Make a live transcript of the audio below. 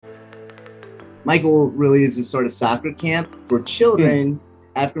my goal really is to start a soccer camp for children,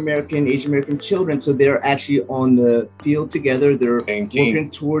 African American, Asian American children. So they're actually on the field together. They're working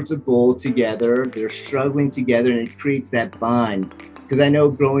towards a goal together. They're struggling together, and it creates that bond. Because I know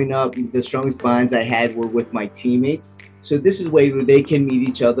growing up, the strongest bonds I had were with my teammates. So this is a way where they can meet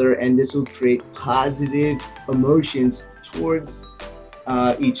each other, and this will create positive emotions towards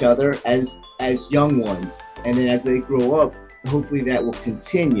each other as young ones. And then as they grow up, hopefully that will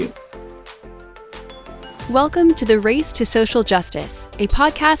continue. Welcome to the Race to Social Justice, a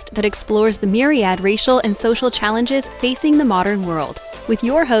podcast that explores the myriad racial and social challenges facing the modern world, with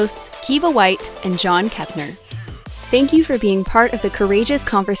your hosts, Kiva White and John Kepner. Thank you for being part of the courageous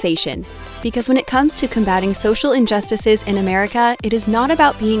conversation, because when it comes to combating social injustices in America, it is not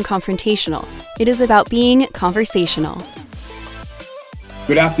about being confrontational. It is about being conversational.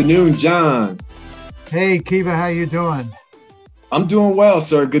 Good afternoon, John. Hey, Kiva, how you doing? I'm doing well,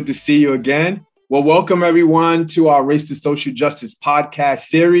 sir. Good to see you again. Well, welcome everyone to our Race to Social Justice podcast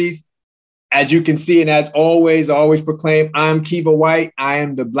series. As you can see, and as always, I always proclaim, I'm Kiva White. I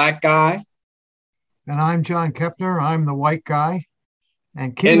am the Black guy. And I'm John Kepner. I'm the white guy.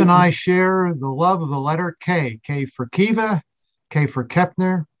 And Kiva and I share the love of the letter K. K for Kiva, K for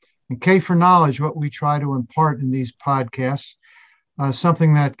Kepner, and K for knowledge, what we try to impart in these podcasts,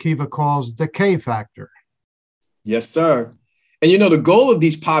 something that Kiva calls the K factor. Yes, sir. And, you know, the goal of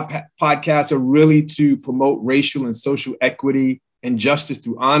these podcasts are really to promote racial and social equity and justice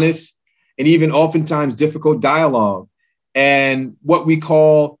through honest and even oftentimes difficult dialogue and what we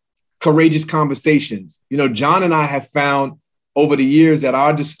call courageous conversations. You know, John and I have found over the years that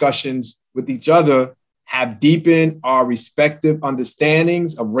our discussions with each other have deepened our respective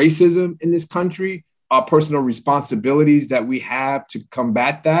understandings of racism in this country, our personal responsibilities that we have to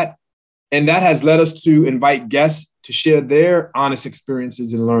combat that. And that has led us to invite guests to share their honest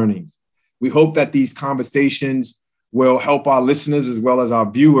experiences and learnings. We hope that these conversations will help our listeners as well as our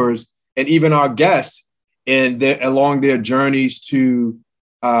viewers and even our guests along their journeys to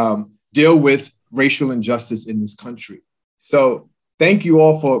deal with racial injustice in this country. So thank you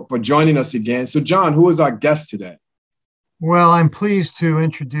all for joining us again. So John, who is our guest today? Well, I'm pleased to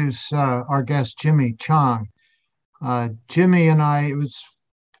introduce our guest, Jimmy Chong. Jimmy and I, it was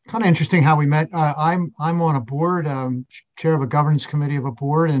kind of interesting how we met. I'm on a board, chair of a governance committee of a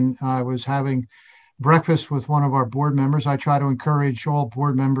board, and I was having breakfast with one of our board members. I try to encourage all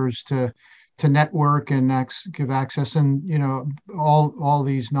board members to network and give access. And, you know, all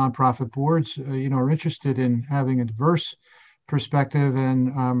these nonprofit boards, are interested in having a diverse perspective.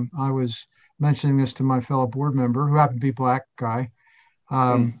 And I was mentioning this to my fellow board member, who happened to be a Black guy.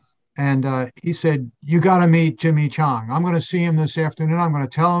 And he said, you got to meet Jimmy Chong. I'm going to see him this afternoon. I'm going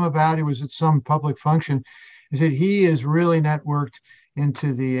to tell him about it. He was at some public function. He said he is really networked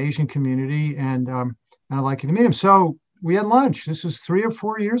into the Asian community, and I'd like you to meet him. So we had lunch. This was 3 or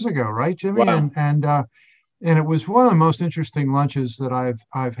 4 years ago, right, Jimmy? Wow. And it was one of the most interesting lunches that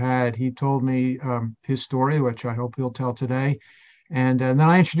I've had. He told me his story, which I hope he'll tell today. And then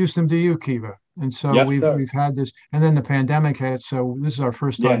I introduced him to you, Kiva. And so yes, we've had this, and then the pandemic hit. So this is our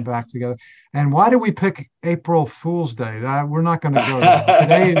first time back together. And why did we pick April Fool's Day? We're not going to go there.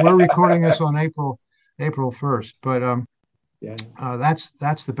 Today. We're recording this on April 1st. But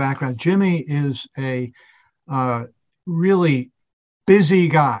that's the background. Jimmy is a really busy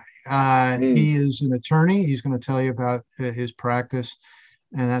guy. He is an attorney. He's going to tell you about his practice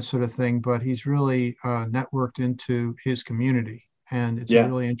and that sort of thing. But he's really networked into his community. And it's a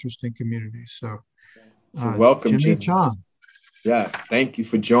really interesting community. So welcome, Jimmy Chong. Yes, thank you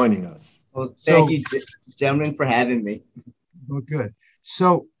for joining us. Well, thank you, gentlemen, for having me. Well, good.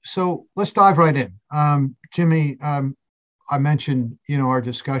 So let's dive right in. Jimmy, I mentioned, our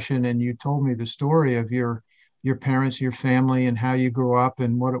discussion, and you told me the story of your parents, your family, and how you grew up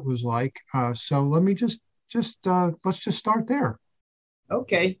and what it was like. So let me let's just start there.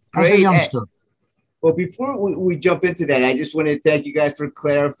 Okay, great. As a youngster. Well, before we jump into that, I just wanted to thank you guys for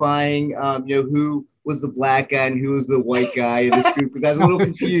clarifying, who was the Black guy and who was the white guy in this group, because I was a little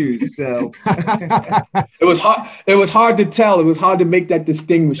confused. So it was hard. It was hard to tell. It was hard to make that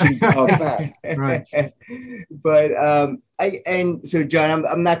distinguishing fact. Right. But so John,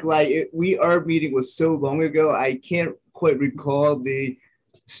 I'm not gonna lie. Our meeting was so long ago. I can't quite recall the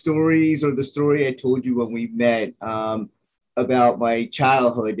stories or the story I told you when we met about my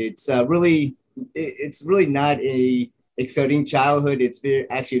childhood. It's really not a exciting childhood. It's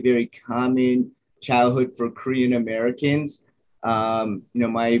actually a very common childhood for Korean Americans. I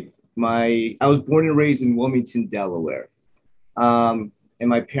was born and raised in Wilmington, Delaware. And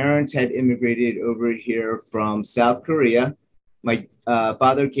my parents had immigrated over here from South Korea. My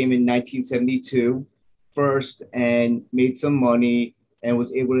father came in 1972 first and made some money and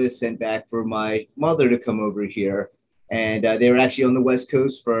was able to send back for my mother to come over here. And they were actually on the West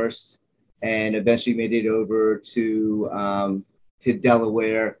Coast first, and eventually made it over to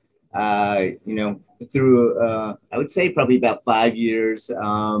Delaware. Through I would say probably about 5 years.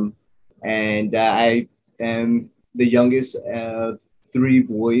 And I am the youngest of three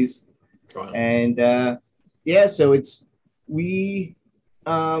boys. Wow. And so when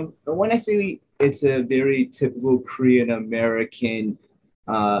I say it's a very typical Korean American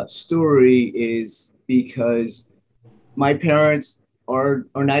story, is because my parents are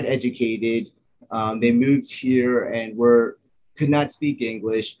not educated. They moved here and could not speak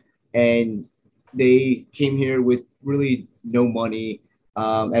English, and they came here with really no money.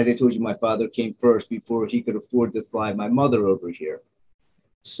 As I told you, my father came first before he could afford to fly my mother over here.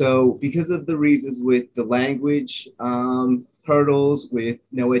 So because of the reasons with the language hurdles, with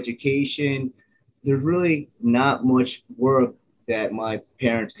no education, there's really not much work that my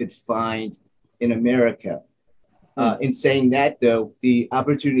parents could find in America. In saying that, though, the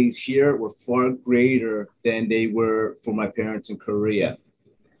opportunities here were far greater than they were for my parents in Korea.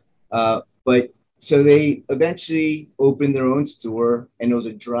 But so they eventually opened their own store, and it was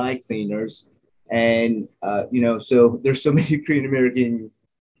a dry cleaners. And, so there's so many Korean American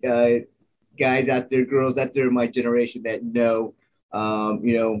guys out there, girls out there in my generation that know,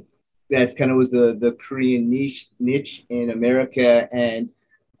 that's kind of was the Korean niche in America. And,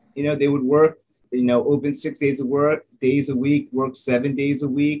 they would work, open 6 days a week, work 7 days a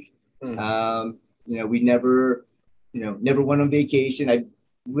week. We never went on vacation. I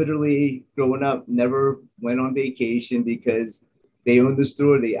literally, growing up, never went on vacation because they owned the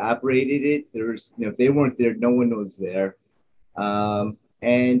store, they operated it. There's, if they weren't there, no one was there. But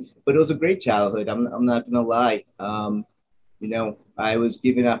it was a great childhood. I'm not gonna lie. I was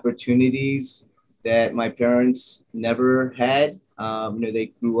given opportunities that my parents never had.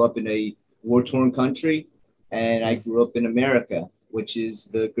 They grew up in a war-torn country, and I grew up in America, which is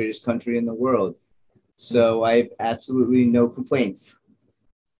the greatest country in the world. So I have absolutely no complaints.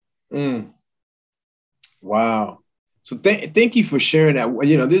 Wow. So thank you for sharing that.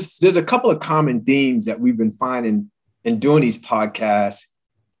 There's a couple of common themes that we've been finding in doing these podcasts.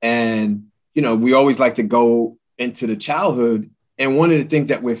 And, we always like to go into the childhood. And one of the things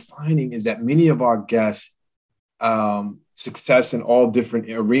that we're finding is that many of our guests, success in all different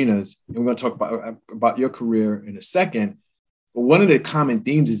arenas, and we're going to talk about your career in a second. But one of the common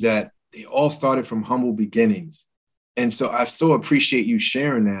themes is that they all started from humble beginnings. And so I so appreciate you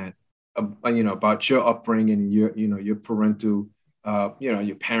sharing that, about your upbringing, your parental,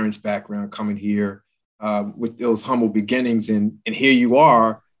 your parents' background coming here with those humble beginnings. And here you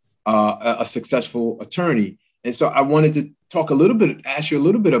are, a successful attorney. And so I wanted to ask you a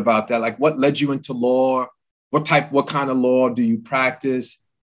little bit about that. Like, what led you into law? What kind of law do you practice?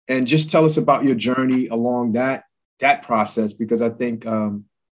 And just tell us about your journey along that process, because I think,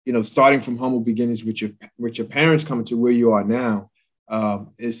 starting from humble beginnings with your parents coming to where you are now,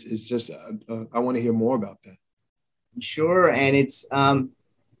 is just, I want to hear more about that. Sure. And it's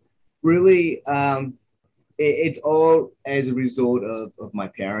really, it's all as a result of my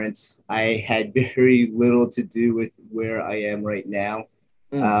parents. I had very little to do with where I am right now.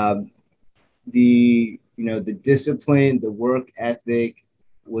 The discipline, the work ethic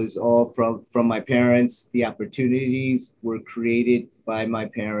was all from my parents. The opportunities were created by my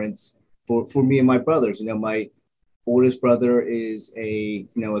parents for me and my brothers. My oldest brother is a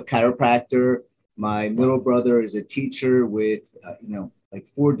chiropractor. My middle brother is a teacher with, like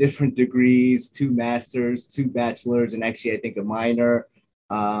 4 different degrees, 2 masters, 2 bachelors, and actually I think a minor,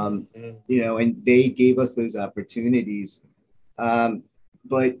 and they gave us those opportunities.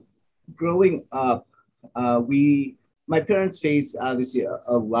 But growing up, my parents faced obviously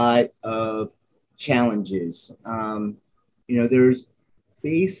a lot of challenges. There's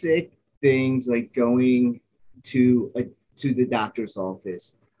basic things like going to the doctor's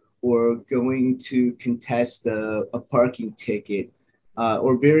office, or going to contest a parking ticket,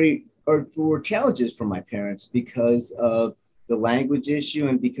 or challenges from my parents because of the language issue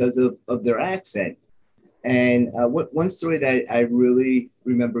and because of their accent. And one story that I really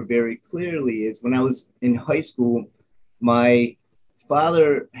remember very clearly is when I was in high school, my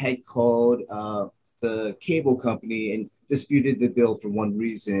father had called the cable company and disputed the bill for one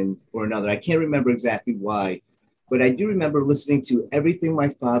reason or another. I can't remember exactly why, but I do remember listening to everything my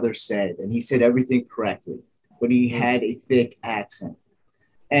father said, and he said everything correctly, but he had a thick accent.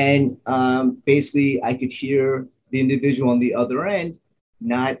 And basically, I could hear the individual on the other end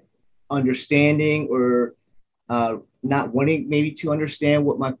not understanding or not wanting maybe to understand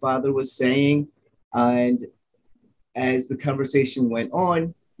what my father was saying. And as the conversation went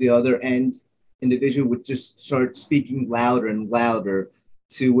on, the other end individual would just start speaking louder and louder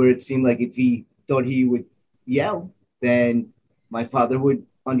to where it seemed like if he thought he would yell, then my father would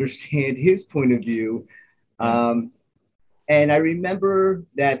understand his point of view. And I remember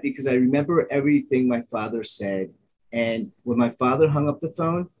that because I remember everything my father said. And when my father hung up the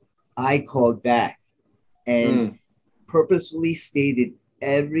phone, I called back and purposefully stated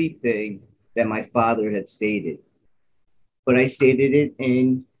everything that my father had stated. But I stated it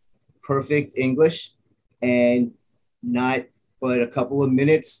in perfect English, and not but a couple of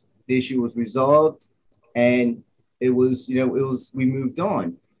minutes, the issue was resolved, and we moved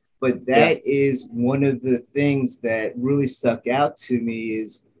on. But that is one of the things that really stuck out to me,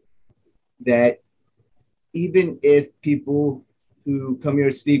 is that even if people who come here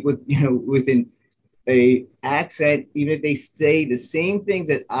to speak with, within a accent, even if they say the same things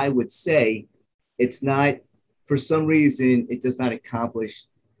that I would say, it's not, for some reason, it does not accomplish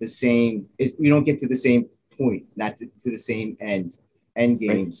the same. We don't get to the same point, not to the same end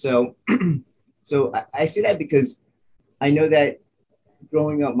game. Right. So I say that because I know that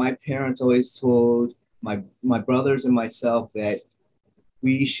growing up, my parents always told my brothers and myself that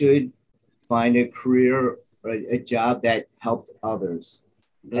we should find a career or a job that helped others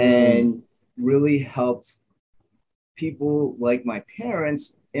and really helped people like my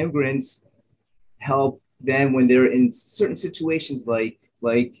parents, immigrants, help them when they're in certain situations like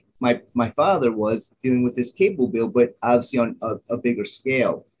my father was dealing with this cable bill, but obviously on a bigger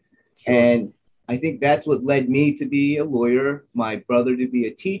scale. Sure. And I think that's what led me to be a lawyer, my brother to be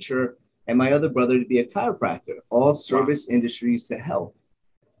a teacher, and my other brother to be a chiropractor, all service industries to help.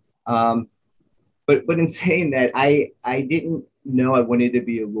 But in saying that, I didn't know I wanted to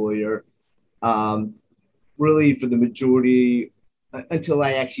be a lawyer really for the majority until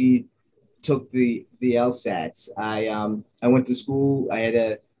I actually took the LSATs. I went to school. I had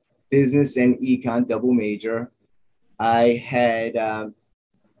a business and econ double major. I had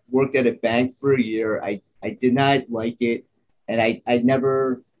worked at a bank for a year. I did not like it. And I'd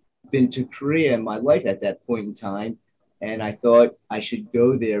never been to Korea in my life at that point in time. And I thought I should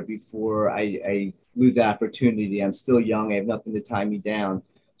go there before I lose the opportunity. I'm still young. I have nothing to tie me down.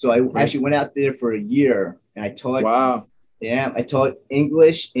 So I actually went out there for a year and I taught. Wow. Yeah, I taught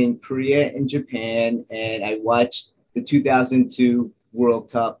English in Korea and Japan. And I watched the 2002 World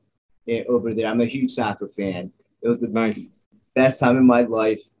Cup over there. I'm a huge soccer fan. It was the best time in my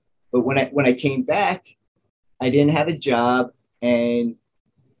life. But when I came back, I didn't have a job, and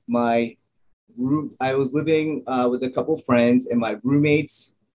I was living with a couple friends, and my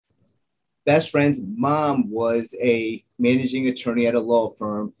roommate's best friend's mom was a managing attorney at a law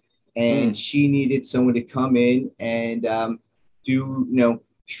firm, and she needed someone to come in and do,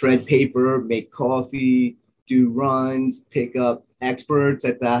 shred paper, make coffee, do runs, pick up experts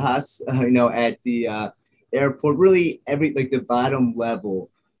at the house, at the airport, really the bottom level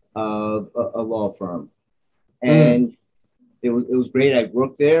of a law firm. And it was great. I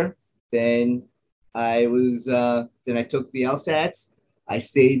worked there. Then I took the LSATs. I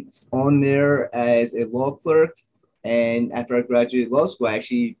stayed on there as a law clerk. And after I graduated law school, I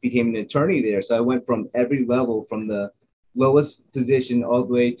actually became an attorney there. So I went from every level, from the lowest position all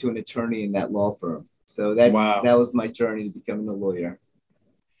the way to an attorney in that law firm. So that was my journey to becoming a lawyer.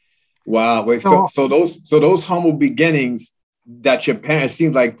 Wow. Wait, so those humble beginnings that your parents,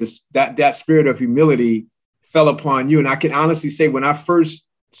 seemed like that spirit of humility fell upon you. And I can honestly say, when I first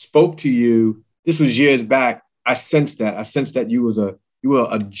spoke to you, this was years back, I sensed that you were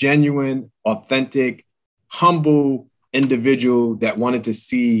a genuine, authentic, humble individual that wanted to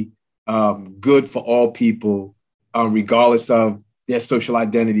see good for all people, regardless of their social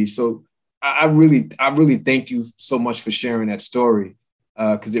identity. So I really thank you so much for sharing that story,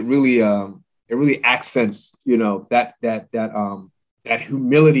 because it really accents, that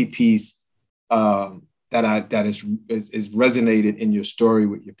humility piece that is resonated in your story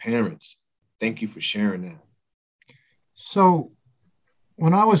with your parents. Thank you for sharing that. So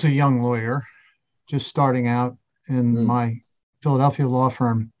when I was a young lawyer, just starting out in my Philadelphia law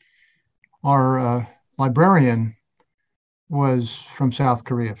firm, our librarian was from South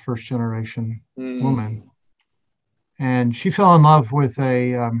Korea, first generation woman. And she fell in love with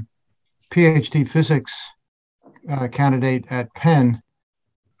a PhD physics candidate at Penn,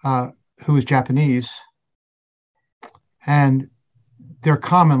 who was Japanese. And their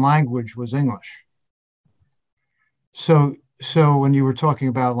common language was English. So when you were talking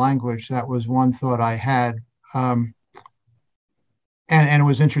about language, that was one thought I had. And it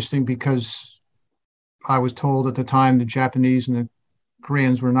was interesting because I was told at the time the Japanese and the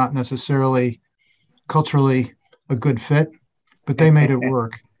Koreans were not necessarily culturally a good fit, but they made it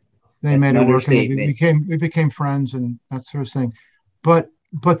work. They made it work, and we became friends and that sort of thing. But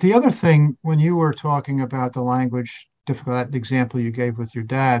the other thing, when you were talking about the language difficult, that example you gave with your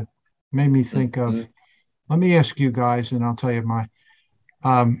dad made me think of. Let me ask you guys, and I'll tell you my.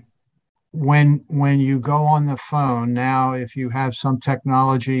 When you go on the phone now, if you have some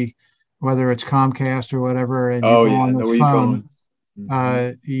technology, whether it's Comcast or whatever, and you go on the phone,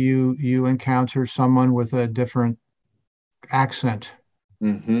 you encounter someone with a different accent,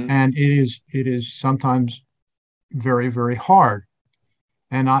 and it is sometimes very, very hard,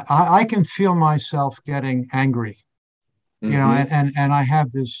 and I can feel myself getting angry, you know, and I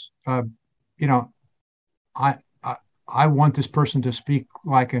have this, you know, I want this person to speak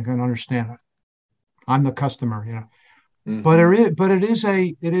like I can understand it. I'm the customer, you know. But it is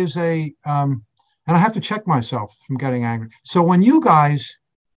a, and I have to check myself from getting angry. So when you guys,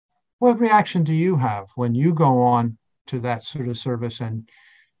 what reaction do you have when you go on to that sort of service and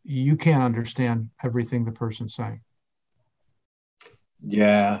you can't understand everything the person's saying?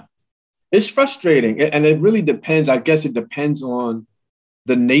 Yeah, it's frustrating, and it really depends. I guess it depends on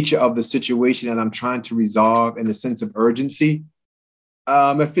the nature of the situation that I'm trying to resolve and the sense of urgency.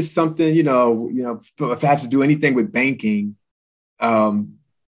 If it's something, if it has to do anything with banking,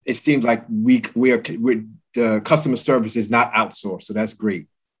 it seems like the customer service is not outsourced, so that's great.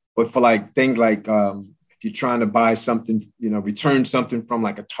 But for like things like if you're trying to buy something, return something from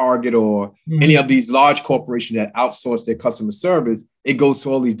like a Target or any of these large corporations that outsource their customer service, it goes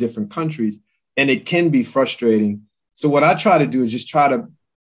to all these different countries, and it can be frustrating. So what I try to do is just try to,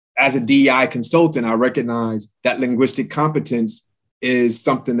 as a DEI consultant, I recognize that linguistic competence is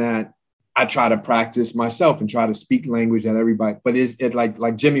something that I try to practice myself and try to speak language that everybody, but it's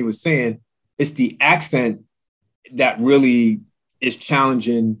like Jimmy was saying, it's the accent that really is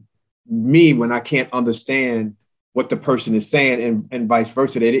challenging me when I can't understand what the person is saying, and vice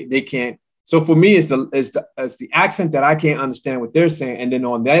versa. They can't. So for me, it's the accent that I can't understand what they're saying. And then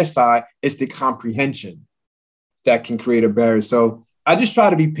on their side, it's the comprehension that can create a barrier. So I just try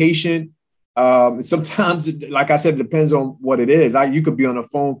to be patient. Sometimes, like I said, it depends on what it is. You could be on the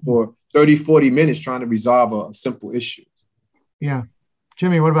phone for 30, 40 minutes trying to resolve a simple issue. Yeah.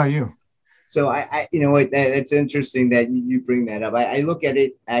 Jimmy, what about you? So I that's interesting that you bring that up. I look at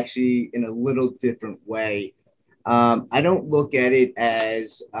it actually in a little different way. I don't look at it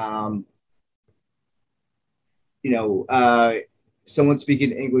as, someone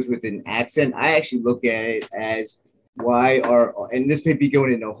speaking English with an accent. I actually look at it as and this may be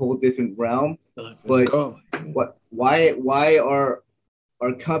going in a whole different realm, but why are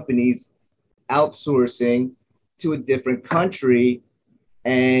our companies outsourcing to a different country?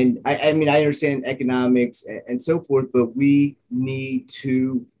 And I understand economics and so forth, but we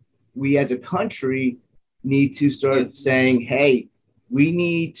as a country need to start saying, hey, we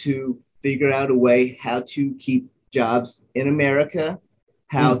need to figure out a way how to keep jobs in America,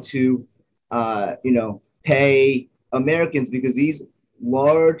 how to, pay Americans, because these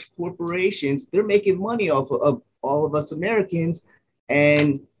large corporations, they're making money off of all of us Americans,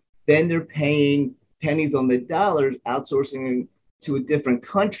 and then they're paying pennies on the dollars, outsourcing to a different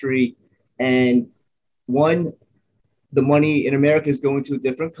country. And one, the money in America is going to a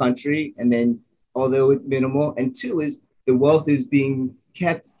different country, and then although it's minimal, and two is the wealth is being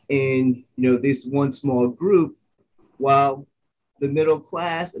kept in this one small group, while the middle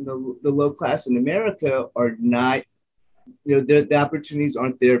class and the low class in America are not, the opportunities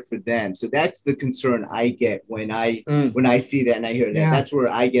aren't there for them. So that's the concern I get when I see that and I hear that. Yeah. That's where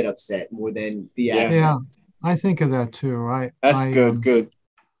I get upset more than the accent. Yeah, I think of that too. Good.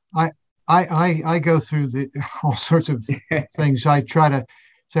 I go through all sorts of things. I try to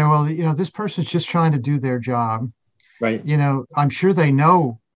say, well, this person's just trying to do their job. Right. I'm sure they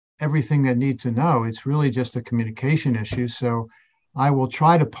know everything they need to know. It's really just a communication issue. So I will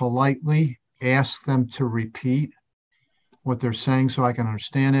try to politely ask them to repeat what they're saying so I can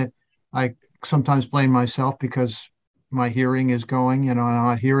understand it. I sometimes blame myself because my hearing is going, I'm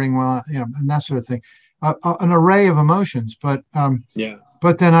not hearing well, and that sort of thing. An array of emotions, but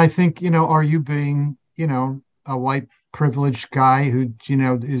But then I think, are you being, a white privileged guy who,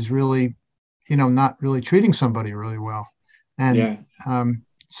 is really, not really treating somebody really well, and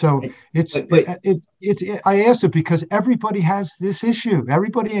so I asked it because everybody has this issue.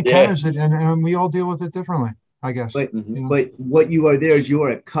 Everybody encounters it, and we all deal with it differently, I guess. But but what you are there is you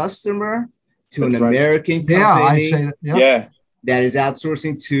are a customer to an American company. Yeah, I say that. Yeah. That is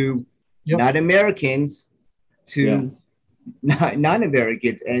outsourcing to not Americans, to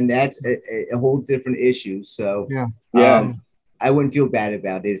non-Americans, and that's a whole different issue. So yeah. I wouldn't feel bad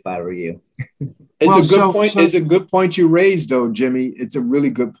about it if I were you. It's a good point. It's a good point you raised, though, Jimmy. It's a really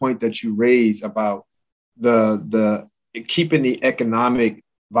good point that you raised about the keeping the economic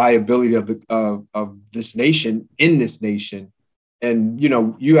viability of this nation in this nation. And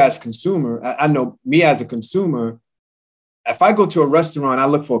you as consumer, I know me as a consumer, if I go to a restaurant, I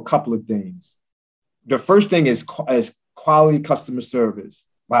look for a couple of things. The first thing is quality customer service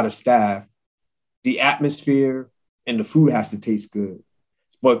by the staff, the atmosphere, and the food has to taste good.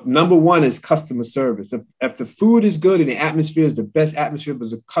 But number one is customer service. If the food is good and the atmosphere is the best atmosphere,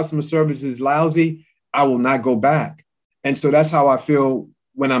 but the customer service is lousy, I will not go back. And so that's how I feel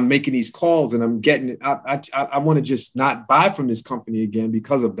when I'm making these calls and I'm getting it. I want to just not buy from this company again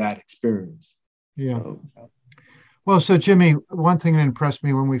because of that experience. Yeah. So Jimmy, one thing that impressed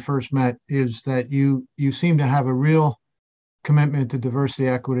me when we first met is that you seem to have a real commitment to diversity,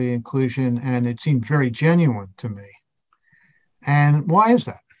 equity, inclusion, and it seemed very genuine to me. And why is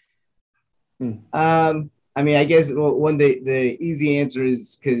that? I mean, I guess the easy answer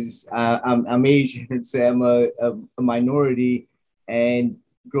is because I'm Asian, so I'm a minority, and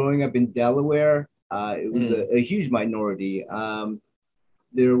growing up in Delaware, it was a huge minority.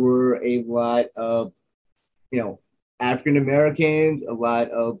 There were a lot of, African Americans, a lot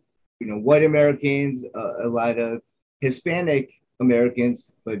of, white Americans, a lot of Hispanic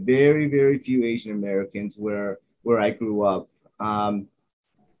Americans, but very, very few Asian Americans where I grew up.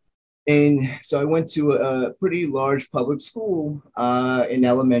 And so I went to a pretty large public school in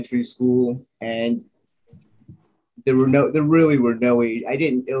elementary school, and there really were no,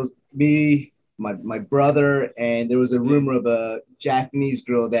 it was me, my brother, and there was a rumor of a Japanese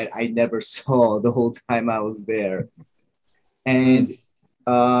girl that I never saw the whole time I was there. And,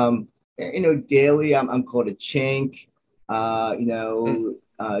 daily I'm called a chink,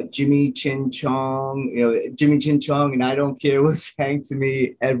 Jimmy Chin Chong, Jimmy Chin Chong, and I don't care was saying to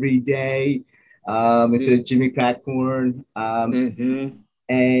me every day. It's a Jimmy Crackcorn.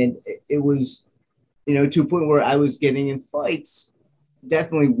 And it was, to a point where I was getting in fights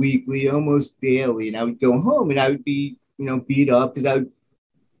definitely weekly, almost daily. And I would go home and I would be, beat up because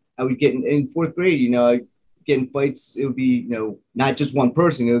I would get in fourth grade, I'd get in fights. It would be, not just one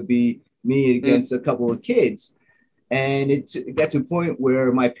person, it would be me against a couple of kids. And it got to a point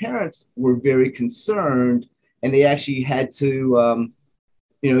where my parents were very concerned, and they actually had to,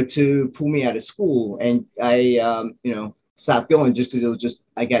 to pull me out of school. And I, stopped going just because it was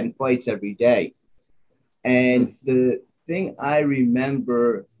I got in fights every day. And the thing I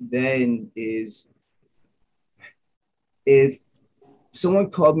remember then is if someone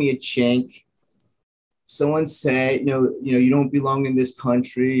called me a chink, someone said, you don't belong in this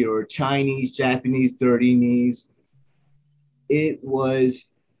country, or Chinese, Japanese, dirty knees, it was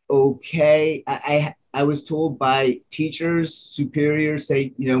okay. I was told by teachers, superiors,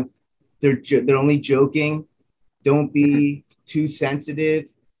 say, they're only joking. Don't be too sensitive.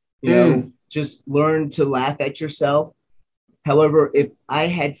 Just learn to laugh at yourself. However, if I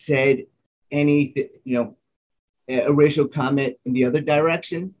had said anything, a racial comment in the other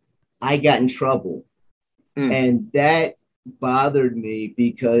direction, I got in trouble. And that bothered me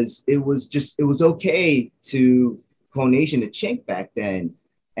because it was okay to call Nation a chink back then,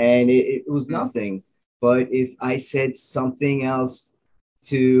 and it was nothing. But if I said something else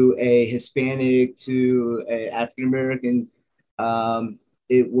to a Hispanic, to an African American, I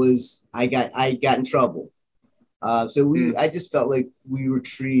got in trouble. So I just felt like we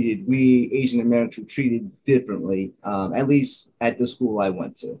Asian Americans were treated differently, at least at the school I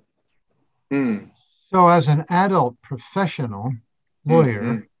went to. So as an adult professional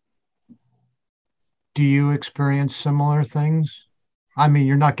lawyer, do you experience similar things? I mean,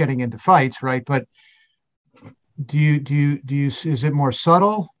 you're not getting into fights, right? But do you is it more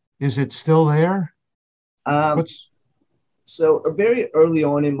subtle? Is it still there? So very early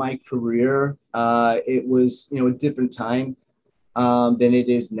on in my career, it was, a different time than it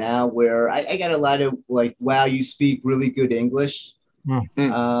is now, where I got a lot of like, wow, you speak really good English.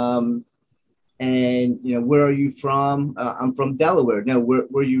 And, where are you from? I'm from Delaware. No, where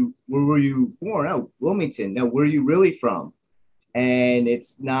were you born? Oh, Wilmington. No, where are you really from? And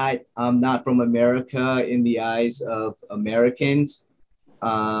I'm not from America in the eyes of Americans.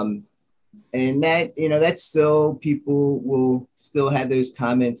 And that, that's still, people will still have those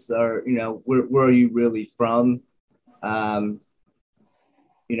comments or, where are you really from? I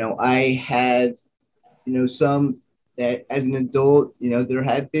have, some that as an adult, there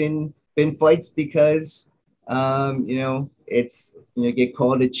have been fights because, it's, get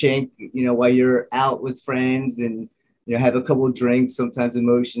called a chink, while you're out with friends and, have a couple of drinks. Sometimes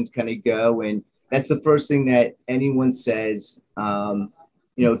emotions kind of go, and that's the first thing that anyone says.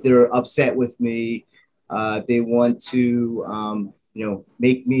 If they're upset with me, they want to,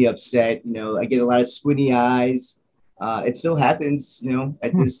 make me upset. I get a lot of squinty eyes. It still happens,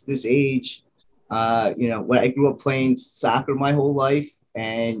 at this age. When I grew up playing soccer my whole life,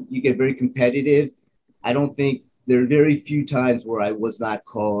 and you get very competitive. I don't think there are very few times where I was not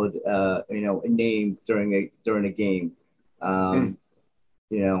called, a name during a game.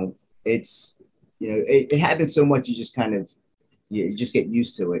 It's, it happens so much. You just kind of, you just get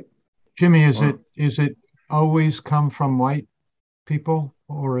used to it. Jimmy, is it always come from white people,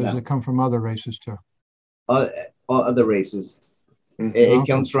 or does it come from other races too? Other races. It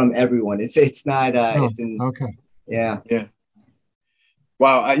comes from everyone. It's not. Okay. Yeah. Yeah.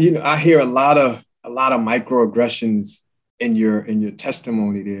 Wow. I hear a lot of microaggressions in your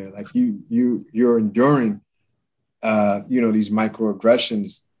testimony there. Like you're enduring, these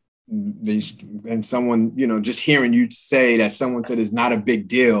microaggressions. And someone, just hearing you say that someone said it's not a big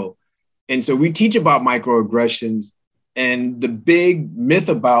deal. And so we teach about microaggressions, and the big myth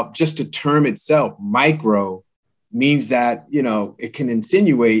about just the term itself, micro, means that, it can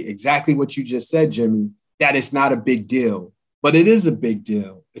insinuate exactly what you just said, Jimmy, that it's not a big deal, but it is a big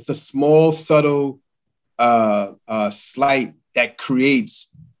deal. It's a small, subtle slight that creates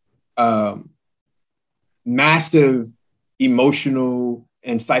massive emotional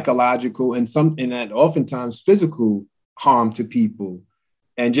and psychological and that oftentimes physical harm to people.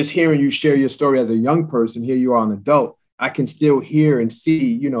 And just hearing you share your story as a young person, here you are an adult, I can still hear and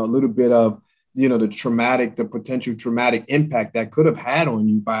see, a little bit of, the potential traumatic impact that could have had on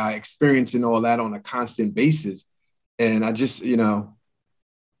you by experiencing all that on a constant basis. And I just, man,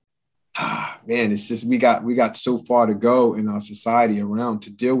 it's just, we got so far to go in our society around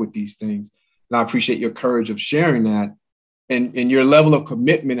to deal with these things. And I appreciate your courage of sharing that. And your level of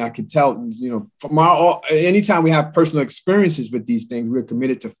commitment, I could tell, from anytime we have personal experiences with these things, we're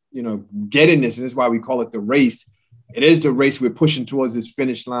committed to, getting this. And that's why we call it the race. It is the race we're pushing towards this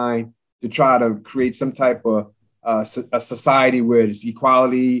finish line to try to create some type of a society where there's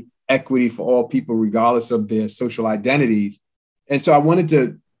equality, equity for all people, regardless of their social identities. And so I wanted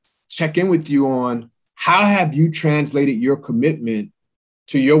to check in with you on how have you translated your commitment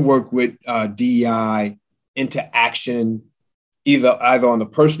to your work with DEI into action, either on the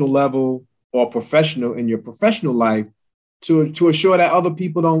personal level or professional in your professional life, to assure that other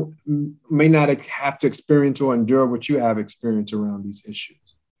people may not have to experience or endure what you have experienced around these issues.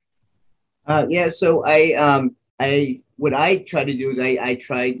 So what I try to do is I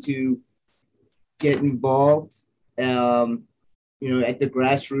try to get involved, at the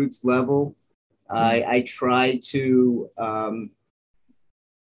grassroots level. I try to, I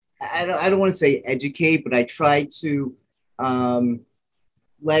don't want to say educate, but I try to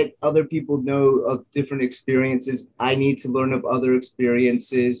let other people know of different experiences. I need to learn of other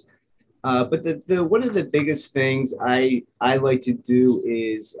experiences. But the one of the biggest things I like to do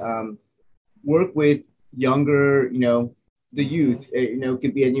is work with younger, the youth. It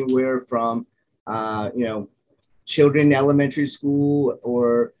could be anywhere from, children in elementary school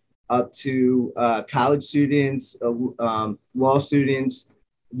or up to college students, law students,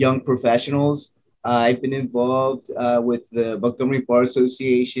 young professionals. I've been involved with the Montgomery Bar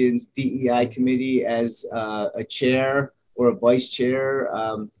Association's DEI committee as a chair or a vice chair.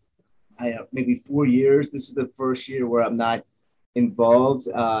 Maybe 4 years. This is the first year where I'm not involved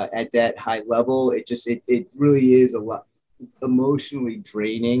at that high level. It really is a lot emotionally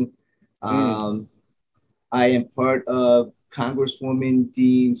draining. I am part of Congresswoman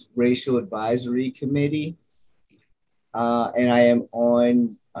Dean's Racial Advisory Committee, and I am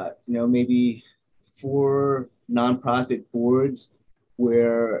on maybe 4 nonprofit boards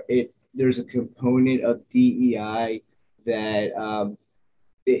where there's a component of DEI that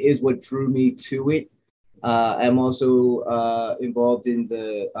is what drew me to it. I'm also involved in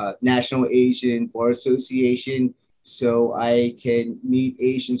the National Asian Bar Association, so I can meet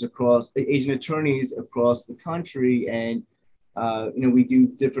Asian attorneys across the country, and we do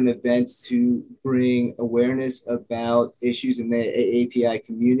different events to bring awareness about issues in the AAPI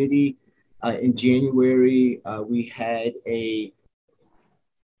community. In January, we had an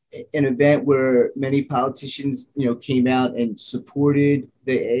event where many politicians, came out and supported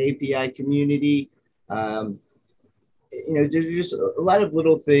the AAPI community. There's just a lot of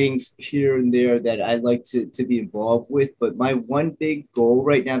little things here and there that I like to be involved with. But my one big goal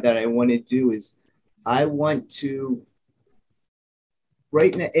right now that I want to do is I want to,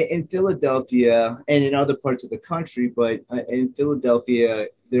 right now in Philadelphia and in other parts of the country, but in Philadelphia,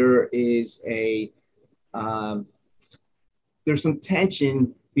 there is there's some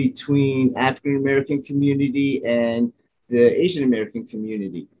tension between African American community and the Asian American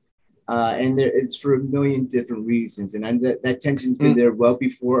community. And it's for a million different reasons. And that tension's been there well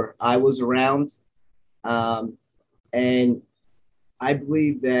before I was around. And I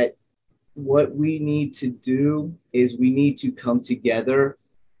believe that what we need to do is we need to come together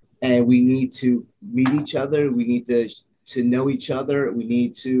and we need to meet each other. We need to know each other. We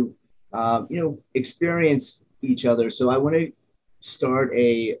need to, experience each other. So I want to start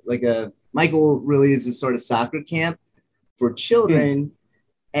my goal really is to start a soccer camp for children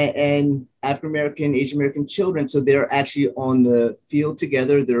and African American, Asian American children. So they're actually on the field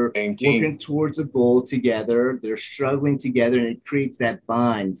together. They're working towards a goal together. They're struggling together, and it creates that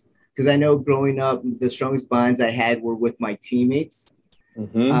bond. Because I know growing up, the strongest bonds I had were with my teammates.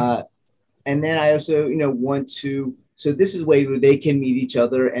 And then I also, want to, so this is a way where they can meet each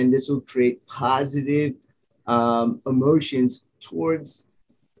other, and this will create positive emotions towards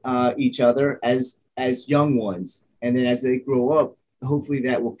each other as young ones. And then as they grow up, hopefully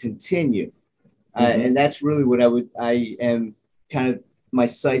that will continue. And that's really what I am kind of, my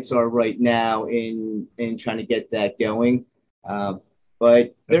sights are right now in trying to get that going.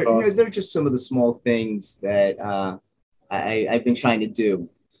 But they're just some of the small things that I've been trying to do.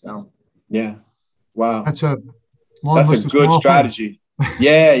 So, yeah. Wow. That's a good strategy.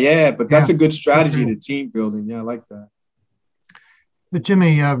 Yeah. But that's a good strategy to team building. Yeah, I like that. But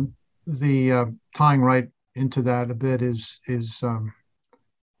Jimmy, tying right into that a bit is a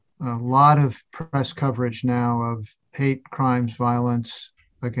lot of press coverage now of hate crimes, violence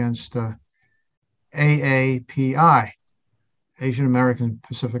against AAPI, Asian American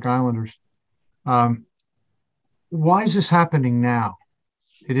Pacific Islanders. Why is this happening now?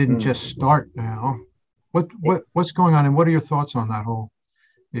 It didn't just start now. What's going on, and what are your thoughts on that whole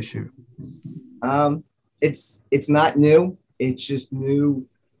issue? It's not new. It's just new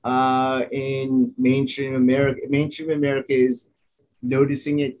in mainstream America. Mainstream America is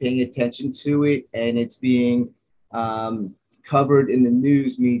noticing it, paying attention to it, and it's being covered in the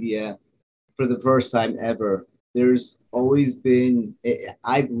news media for the first time ever. There's always been,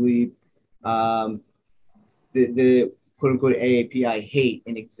 I believe, the quote unquote AAPI hate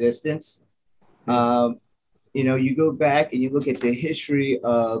in existence. You go back and you look at the history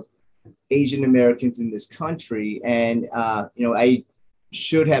of Asian Americans in this country, and I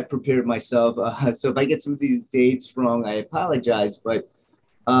should have prepared myself. So if I get some of these dates wrong, I apologize. But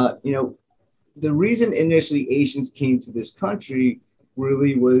the reason initially Asians came to this country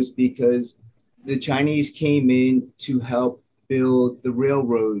really was because the Chinese came in to help build the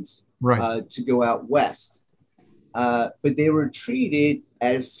railroads to go out west. But they were treated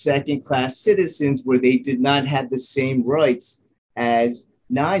as second-class citizens where they did not have the same rights as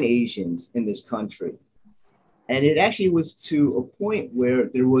non-Asians in this country. And it actually was to a point where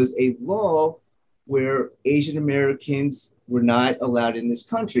there was a law where Asian Americans were not allowed in this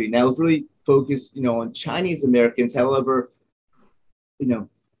country. Now, it was really focused, on Chinese Americans. However,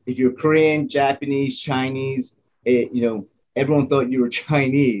 if you're Korean, Japanese, Chinese, everyone thought you were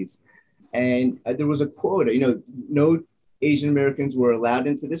Chinese. And there was a quota, no Asian Americans were allowed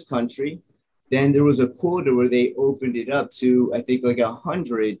into this country. Then there was a quota where they opened it up to, I think, like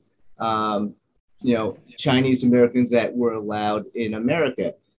 100, Chinese Americans that were allowed in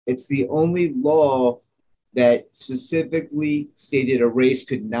America. It's the only law that specifically stated a race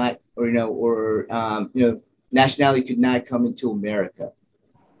could not, nationality could not come into America.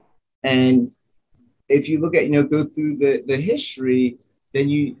 And if you look at, go through the history,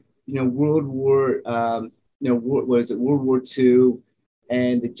 then World War, World War II,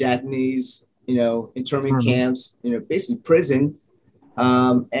 and the Japanese, internment camps, basically prison,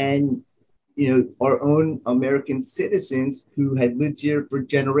 and our own American citizens who had lived here for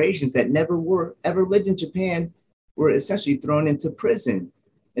generations that never were ever lived in Japan were essentially thrown into prison,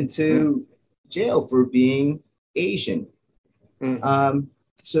 into jail for being Asian.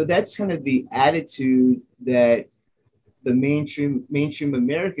 So that's kind of the attitude that the mainstream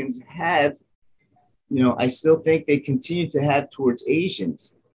Americans have. I still think they continue to have towards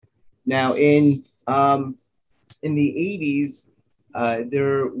Asians. Now, in the 80s,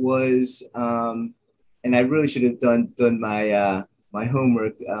 there was, and I really should have done my my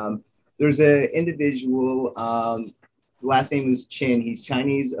homework. There's an individual. Last name is Chin. He's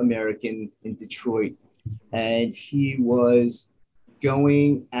Chinese American in Detroit, and he was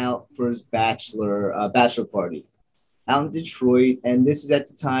going out for his bachelor party out in Detroit. And this is at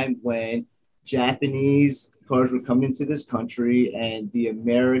the time when Japanese cars were coming into this country, and the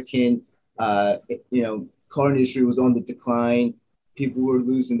American, car industry was on the decline. People were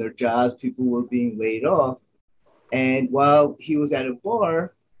losing their jobs. People were being laid off. And while he was at a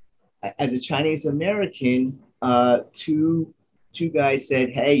bar, as a Chinese American, two guys said,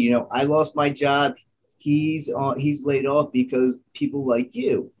 "Hey, I lost my job. He's laid off because people like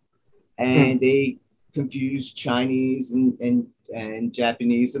you." And they confused Chinese and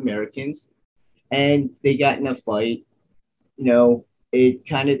Japanese Americans, and they got in a fight.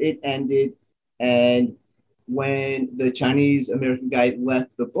 It ended, and when the Chinese American guy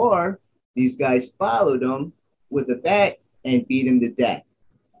left the bar, these guys followed him with a bat and beat him to death.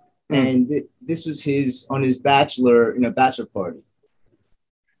 And this was on his bachelor party.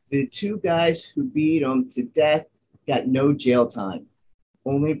 The two guys who beat him to death got no jail time,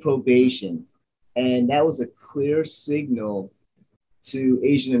 only probation. And that was a clear signal to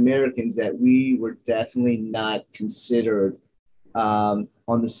Asian Americans that we were definitely not considered on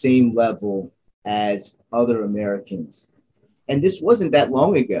the same level as other Americans. And this wasn't that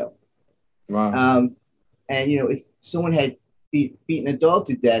long ago. Wow. And if someone had beaten a dog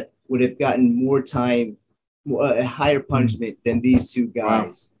to death, would have gotten more time, a higher punishment than these two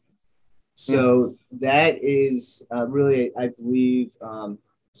guys. Wow. So that is really, I believe,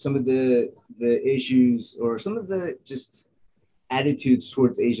 some of the issues or some of the just attitudes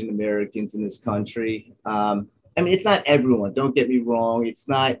towards Asian Americans in this country. I mean, it's not everyone. Don't get me wrong. It's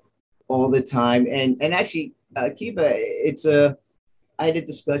not all the time. And actually, Kiva, I had a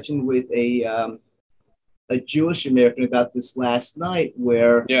discussion with a Jewish American about this last night,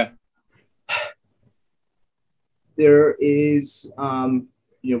 where there is,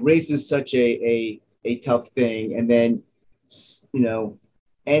 race is such a tough thing, and then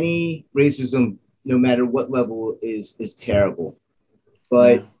any racism, no matter what level, is terrible.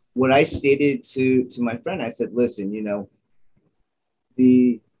 But what I stated to my friend, I said, listen,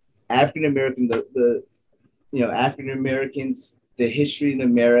 the African American, the African Americans, the history in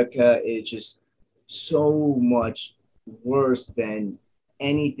America is just so much worse than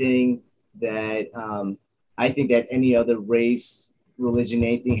anything that I think that any other race, religion,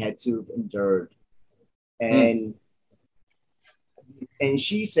 anything had to have endured. And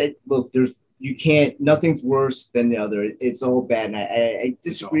she said, look, nothing's worse than the other. It's all bad. And I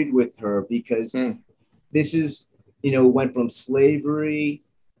disagreed with her because this is, went from slavery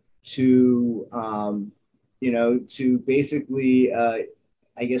to, to basically,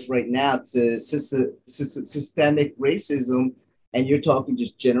 I guess right now to systemic racism. And you're talking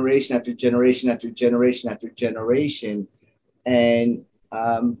just generation after generation after generation after generation. And,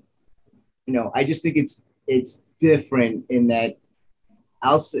 I just think it's different in that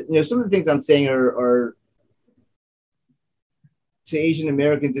some of the things I'm saying are to Asian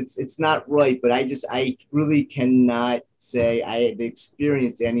Americans, it's not right, but I really cannot say I have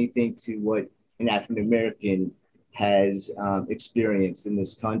experienced anything to what an African American has experienced in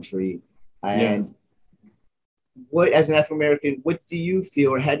this country. And what, as an African American, what do you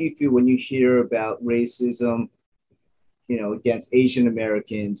feel, or how do you feel when you hear about racism, against Asian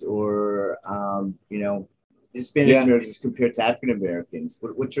Americans or, Hispanic Americans compared to African Americans?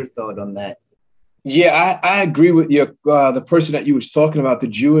 What's your thought on that? Yeah, I agree with you. The person that you was talking about, the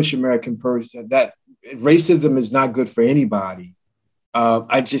Jewish American person, that racism is not good for anybody.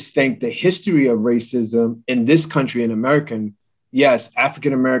 I just think the history of racism in this country, in America, yes,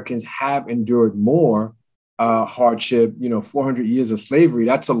 African Americans have endured more hardship. 400 years of slavery,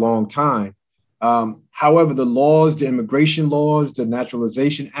 that's a long time. However, the laws, the immigration laws, the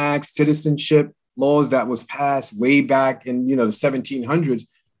Naturalization Act, citizenship laws that was passed way back in, the 1700s,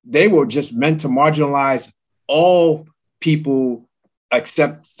 they were just meant to marginalize all people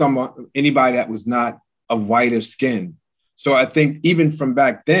except anybody that was not of whiter skin. So I think even from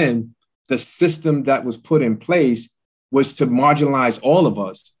back then, the system that was put in place was to marginalize all of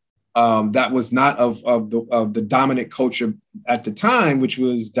us. That was not of the dominant culture at the time, which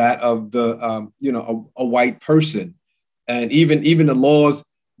was that of a white person. And even the laws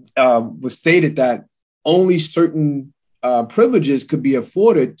was stated that only certain privileges could be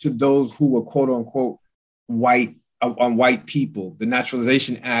afforded to those who were quote unquote white white people. The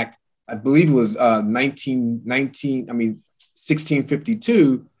Naturalization Act, I believe it was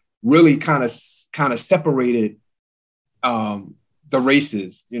 1652, really kind of separated the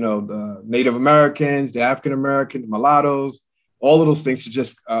races, the Native Americans, the African Americans, the mulattoes, all of those things to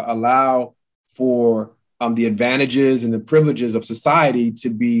just allow for the advantages and the privileges of society to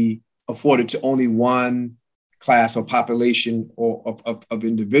be afforded to only one class or population or of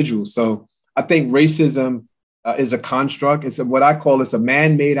individuals. So I think racism is a construct. It's what I call a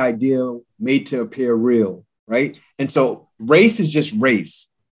man-made ideal made to appear real, right? And so race is just race.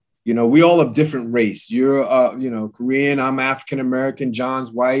 We all have different race. You're, Korean, I'm African-American,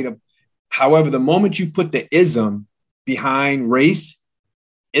 John's white. However, the moment you put the ism behind race,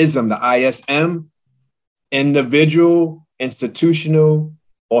 ism, the ISM, individual, institutional,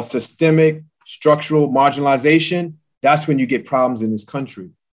 or systemic structural marginalization, that's when you get problems in this country.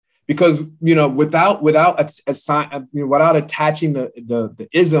 Because, you know, without attaching the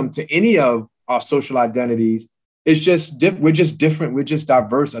ism to any of our social identities, it's just we're just different. We're just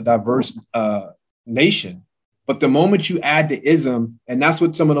a diverse nation. But the moment you add the ism, and that's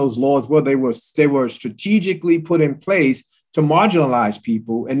what some of those laws were, they were strategically put in place to marginalize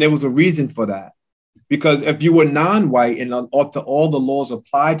people, and there was a reason for that. Because if you were non-white and all the laws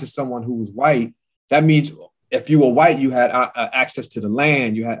applied to someone who was white, that means if you were white, you had access to the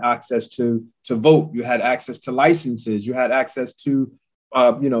land, you had access to vote, you had access to licenses, you had access to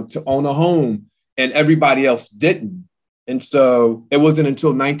to own a home, and everybody else didn't. And so it wasn't until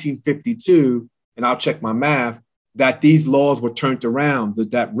 1952, and I'll check my math, that these laws were turned around,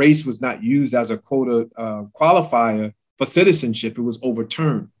 that race was not used as a quota qualifier for citizenship. It was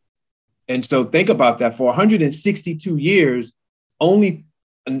overturned. And so think about that. For 162 years, only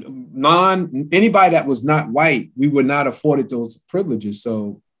anybody that was not white, we were not afforded those privileges.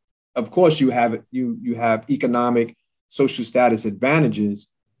 So of course you have economic, social status advantages.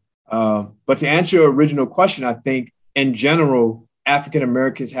 But to answer your original question, I think in general, African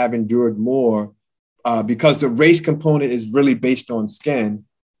Americans have endured more because the race component is really based on skin.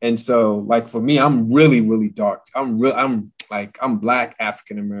 And so, like for me, I'm really, really dark. I'm Black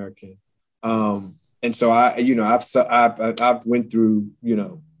African American. And so I've went through,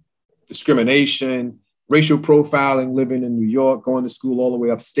 discrimination, racial profiling, living in New York, going to school all the way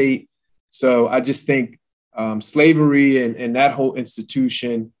upstate. So I just think slavery and that whole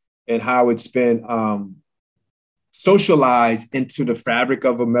institution and how it's been socialized into the fabric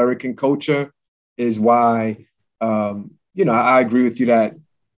of American culture is why, I agree with you that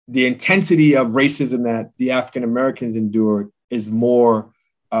the intensity of racism that the African Americans endured is more.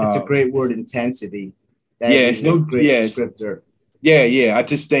 It's a great word, intensity. It's no great descriptor. Yeah. I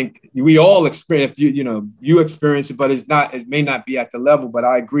just think we all experience, you experience it, but it may not be at the level, but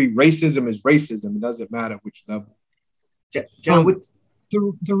I agree. Racism is racism. It doesn't matter which level. John,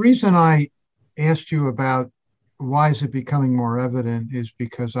 the reason I asked you about why is it becoming more evident is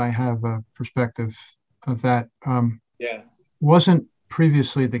because I have a perspective of that wasn't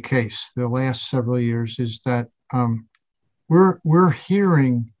previously the case. The last several years is that we're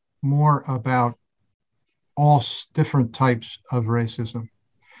hearing more about all different types of racism.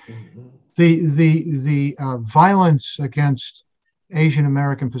 Mm-hmm. The violence against Asian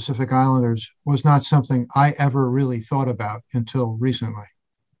American Pacific Islanders was not something I ever really thought about until recently,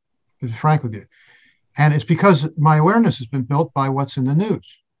 to be frank with you. And it's because my awareness has been built by what's in the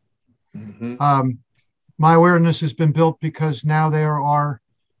news. Mm-hmm. My awareness has been built because now there are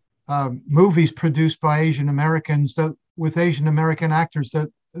movies produced by Asian Americans with Asian American actors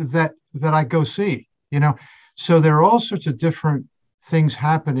that I go see. So there are all sorts of different things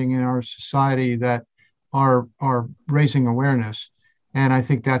happening in our society that are raising awareness, and I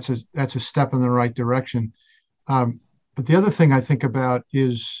think that's a step in the right direction. But the other thing I think about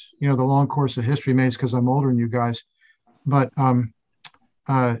is the long course of history, maybe it's because I'm older than you guys, but our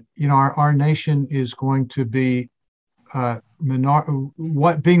nation is going to be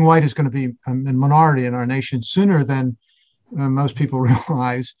being white is going to be a minority in our nation sooner than most people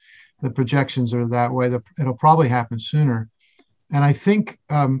realize. The projections are that way. It'll probably happen sooner. And I think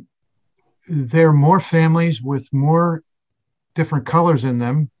there are more families with more different colors in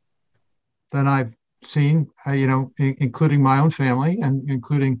them than I've seen, including my own family and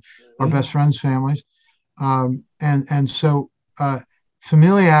including our best friends' families. And so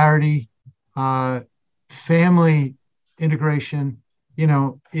familiarity, family integration,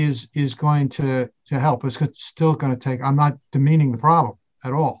 is going to help. It's still going to take, I'm not demeaning the problem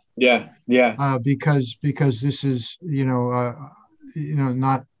at all. Yeah. Because this is,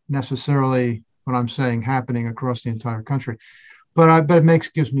 not necessarily what I'm saying happening across the entire country, but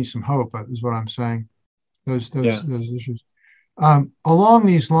it gives me some hope, is what I'm saying. Those issues. Along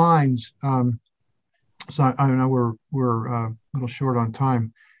these lines, so I know we're a little short on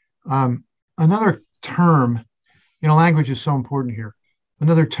time. Another term, language is so important here.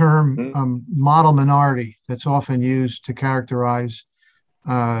 Another term, model minority, that's often used to characterize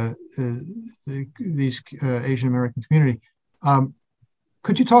these Asian American community.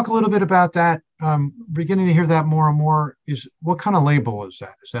 Could you talk a little bit about that? Beginning to hear that more and more. What kind of label is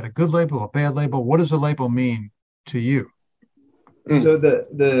that? Is that a good label, a bad label? What does the label mean to you? So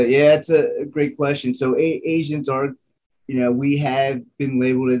it's a great question. So Asians are, we have been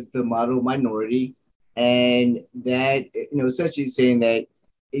labeled as the model minority, and that, essentially saying that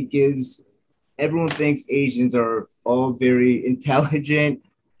it gives, everyone thinks Asians are all very intelligent,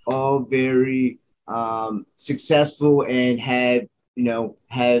 all very successful, and have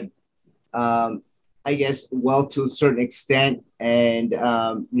I guess wealth to a certain extent, and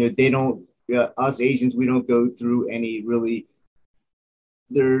they don't. Us Asians, we don't go through any really.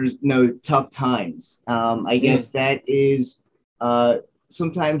 There's no tough times. I guess that is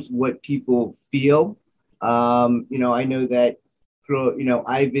sometimes what people feel. I know that.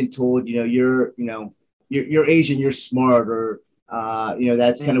 I've been told, you're Asian, you're smart, or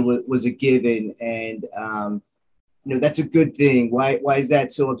that's kind of what was a given, and that's a good thing. Why is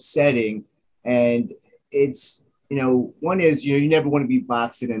that so upsetting? And it's, one is, you never want to be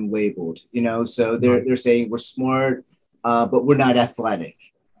boxed and labeled, so they're saying we're smart, but we're not athletic.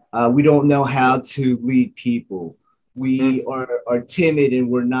 We don't know how to lead people. We are timid, and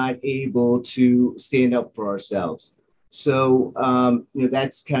we're not able to stand up for ourselves. So,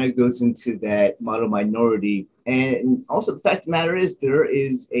 that's kind of goes into that model minority. And also the fact of the matter is there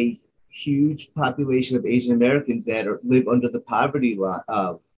is a huge population of Asian Americans that live under the poverty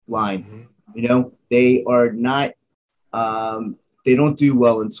line. They are not, they don't do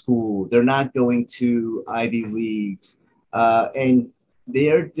well in school. They're not going to Ivy Leagues, and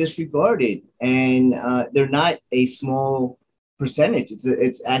they're disregarded, and they're not a small percentage.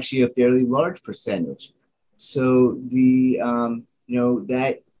 It's actually a fairly large percentage. So the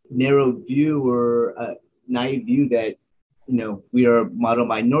that narrow view or naive view that we are model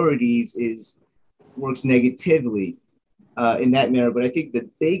minorities works negatively in that manner. But I think the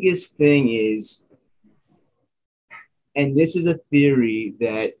biggest thing is, and this is a theory,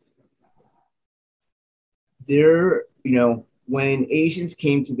 that when Asians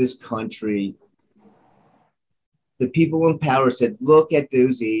came to this country, the people in power said, "Look at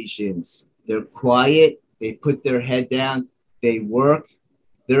those Asians. They're quiet. They put their head down. They work.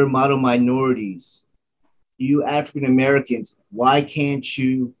 They're model minorities. You African Americans, why can't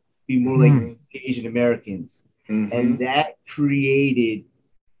you be more like Asian Americans?" And that created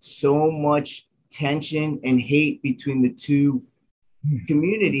so much tension and hate between the two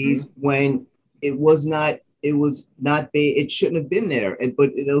communities when it shouldn't have been there.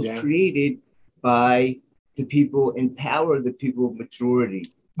 But it was created by the people in power, the people of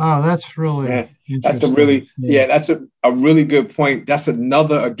majority. Oh, that's really that's a really good point. That's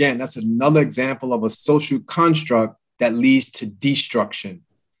another example of a social construct that leads to destruction.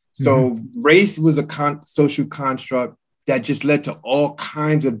 So race was a social construct that just led to all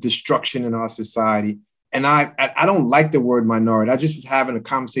kinds of destruction in our society. And I don't like the word minority. I just was having a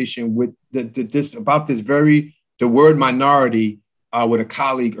conversation with the word minority with a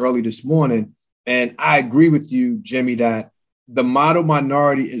colleague early this morning. And I agree with you, Jimmy, that the model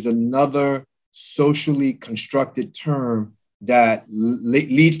minority is another socially constructed term that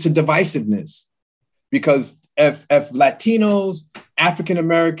leads to divisiveness. Because if Latinos, African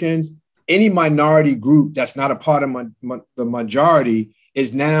Americans, any minority group that's not a part of the majority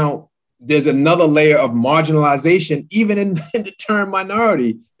is now, there's another layer of marginalization, even in the term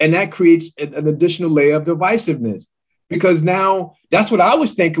minority. And that creates an additional layer of divisiveness. Because now that's what I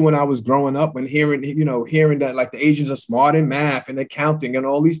was thinking when I was growing up and hearing that like the Asians are smart in math and accounting and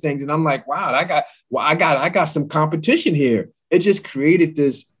all these things. And I'm like, wow, I got some competition here. It just created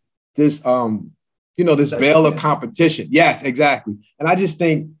this veil of competition. Yes, exactly. And I just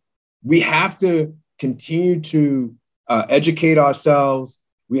think we have to continue to educate ourselves.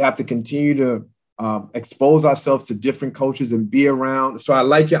 We have to continue to expose ourselves to different cultures and be around. So I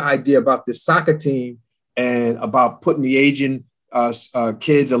like your idea about this soccer team and about putting the Asian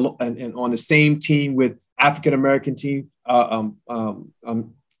kids and on the same team with African-American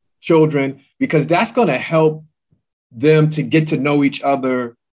children, because that's going to help them to get to know each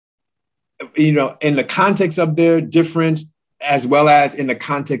other, in the context of their difference, as well as in the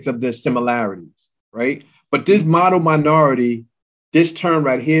context of their similarities, right? But this model minority, this term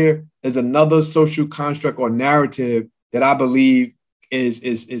right here, is another social construct or narrative that I believe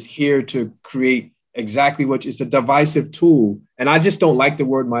is here to create exactly what it's a divisive tool. And I just don't like the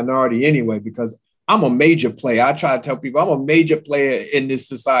word minority anyway, because I'm a major player. I try to tell people I'm a major player in this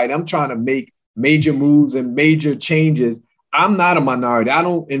society. I'm trying to make major moves and major changes. I'm not a minority. I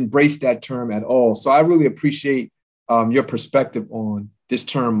don't embrace that term at all. So I really appreciate your perspective on this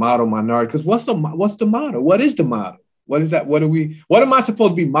term model minority, because what's the model? What is the model? What is that? What am I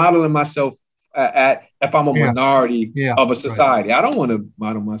supposed to be modeling myself at if I'm a minority of a society? Right. I don't want to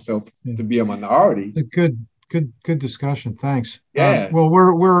model myself to be a minority. A good discussion. Thanks. Yeah. Well,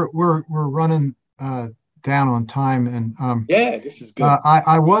 we're running down on time, and this is good.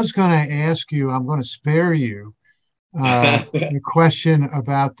 I was going to ask you. I'm going to spare you a question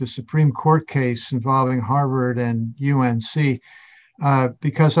about the Supreme Court case involving Harvard and UNC,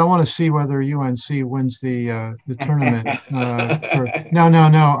 because I want to see whether UNC wins the tournament.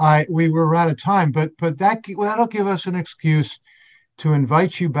 We were out of time, but that'll give us an excuse to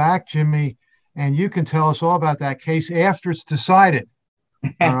invite you back, Jimmy, and you can tell us all about that case after it's decided.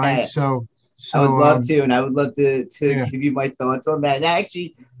 All right. So I would love to, and I would love to give you my thoughts on that. And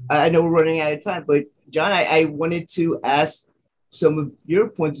actually, I know we're running out of time, but John, I wanted to ask some of your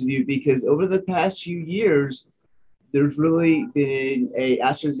points of view, because over the past few years, there's really been a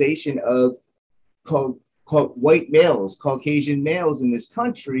ostracization of called white males, Caucasian males in this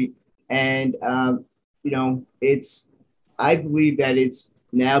country. And, I believe that it's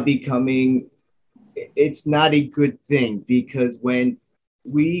now becoming, it's not a good thing, because when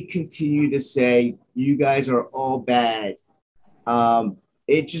we continue to say, you guys are all bad,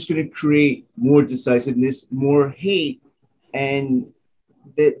 it's just going to create more decisiveness, more hate. And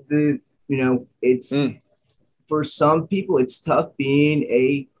it's for some people, it's tough being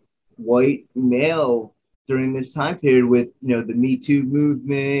a white male during this time period with, the Me Too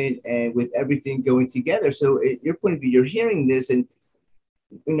movement and with everything going together. So at your point of view, you're hearing this, and,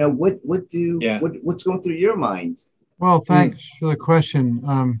 what's going through your mind? Well, thanks for the question.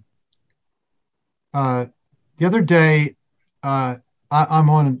 The other day, I'm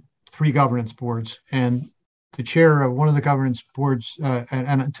on 3 governance boards, and the chair of one of the governance boards,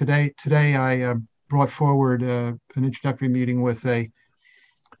 and today I brought forward an introductory meeting with a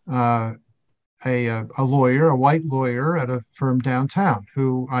lawyer, a white lawyer at a firm downtown,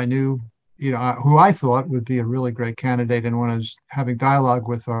 who I knew, who I thought would be a really great candidate. And when I was having dialogue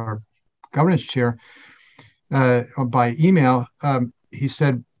with our governance chair by email, he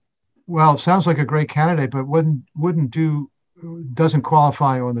said, "Well, it sounds like a great candidate, but doesn't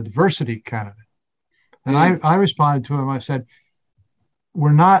qualify on the diversity candidate." And I responded to him. I said,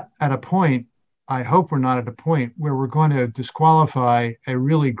 "We're not at a point. I hope we're not at a point where we're going to disqualify a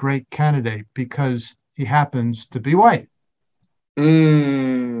really great candidate because he happens to be white."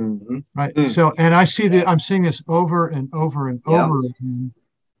 Right. So, and I'm seeing this over and over and over again.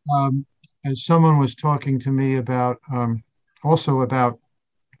 As someone was talking to me about, also about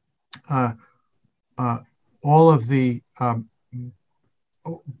all of the,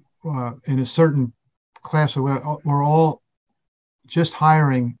 in a certain class, we're all just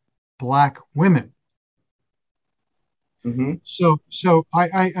hiring Black women. So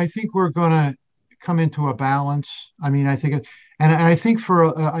I think we're going to come into a balance. I mean, I think, and I think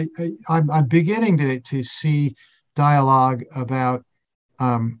I'm beginning to see dialogue about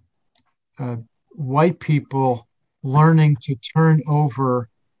white people learning to turn over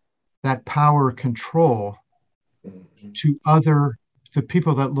that power control to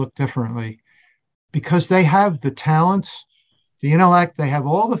people that look differently, because they have the talents, the intellect, they have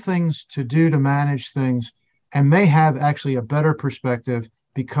all the things to do to manage things, and may have actually a better perspective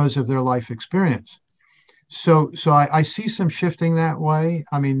because of their life experience. So I see some shifting that way.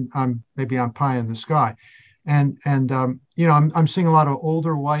 I mean, maybe I'm pie in the sky, and I'm seeing a lot of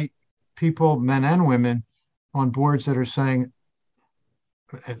older white people, men and women, on boards that are saying,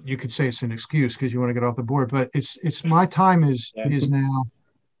 you could say it's an excuse because you want to get off the board, but it's my time is now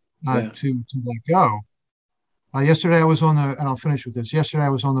to let go. Yesterday I was and I'll finish with this. Yesterday I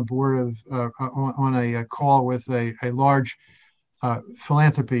was on the board of on a call with a large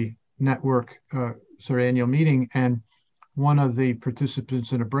philanthropy network sort of annual meeting, and one of the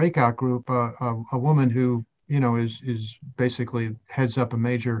participants in a breakout group, a woman who is basically heads up a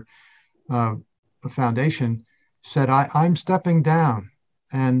major foundation, said, I'm stepping down.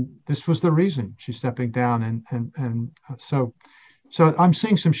 And this was the reason she's stepping down. And so I'm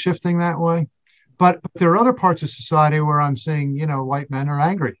seeing some shifting that way. But there are other parts of society where I'm seeing, white men are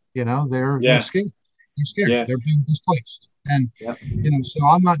angry. They're scared. They're being displaced. And, so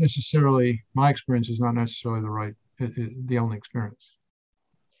I'm not necessarily, my experience is not necessarily the only experience.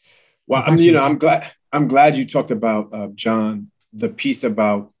 Well, I'm glad you talked about, John, the piece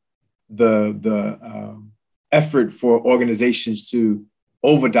about the effort for organizations to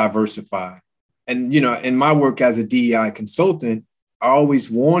over diversify. And, in my work as a DEI consultant, I always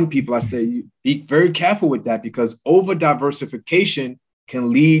warn people, I say, be very careful with that, because over diversification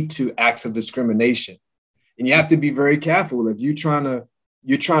can lead to acts of discrimination. And you have to be very careful. If you're trying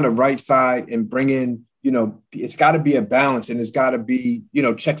to right side and bring in, it's got to be a balance, and it's got to be,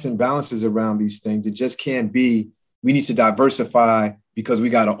 checks and balances around these things. It just can't be, we need to diversify because we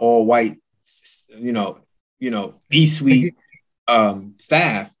got an all white, B-suite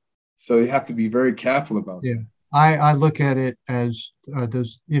staff. So you have to be very careful about that. I look at it as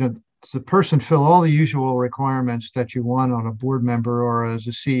the person fill all the usual requirements that you want on a board member or as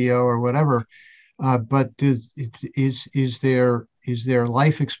a CEO or whatever, but is their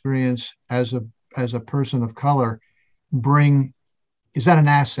life experience as a person of color is that an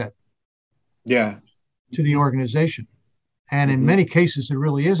asset? Yeah. To the organization? And in many cases, it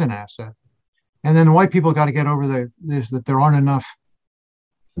really is an asset. And then the white people got to get over that there aren't enough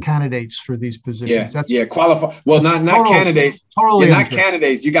candidates for these positions. Qualify. Well, not candidates. Totally not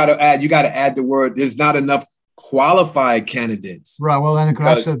candidates. You got to add the word. There's not enough qualified candidates. Right. Well, then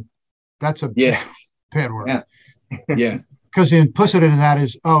that's a bad word. Yeah. Because the implicit in that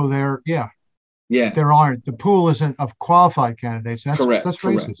is, there aren't. The pool isn't of qualified candidates. That's correct. That's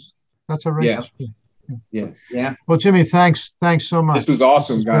racist. Correct. That's a racist. Yeah. Well, Jimmy, thanks so much. This was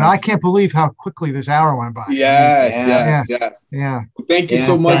awesome, guys. And I can't believe how quickly this hour went by. Yes. Yeah. Well, thank you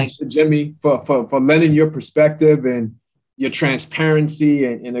so much, Jimmy, for lending your perspective and your transparency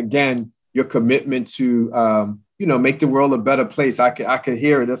and again, your commitment to make the world a better place. I could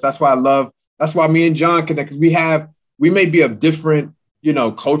hear it. That's why me and John connect, because we may be of different,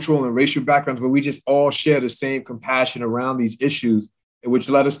 cultural and racial backgrounds, but we just all share the same compassion around these issues,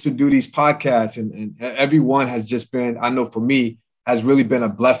 which led us to do these podcasts. And everyone has just been, I know for me, has really been a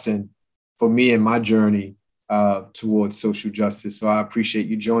blessing for me in my journey towards social justice. So I appreciate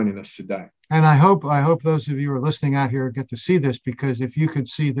you joining us today. And I hope those of you who are listening out here get to see this, because if you could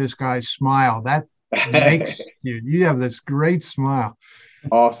see this guy's smile, that makes you have this great smile.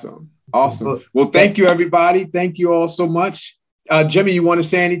 Awesome. Well, thank you, everybody. Thank you all so much. Jimmy, you want to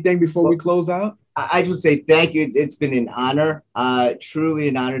say anything before we close out? I just say thank you. It's been an honor, truly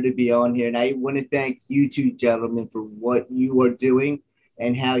an honor to be on here. And I want to thank you two gentlemen for what you are doing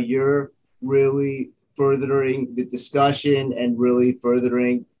and how you're really furthering the discussion and really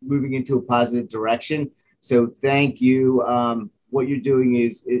moving into a positive direction. So thank you. What you're doing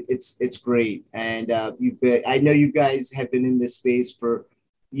it's great. And I know you guys have been in this space for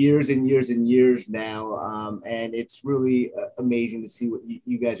years and years and years now. And it's really amazing to see what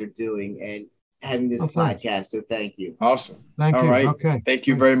you guys are doing and having this podcast. So thank you. Awesome. Thank you. Right. Okay. Thank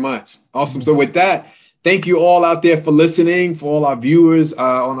you very much. Awesome. So with that, thank you all out there for listening, for all our viewers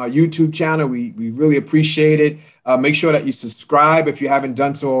on our YouTube channel. We really appreciate it. Make sure that you subscribe if you haven't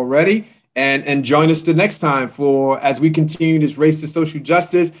done so already, and join us the next time as we continue this race to social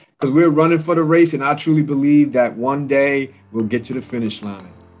justice, because we're running for the race. And I truly believe that one day we'll get to the finish line.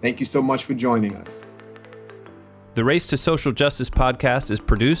 Thank you so much for joining us. The Race to Social Justice podcast is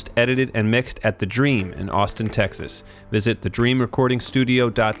produced, edited, and mixed at The Dream in Austin, Texas. Visit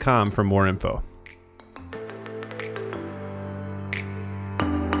thedreamrecordingstudio.com for more info.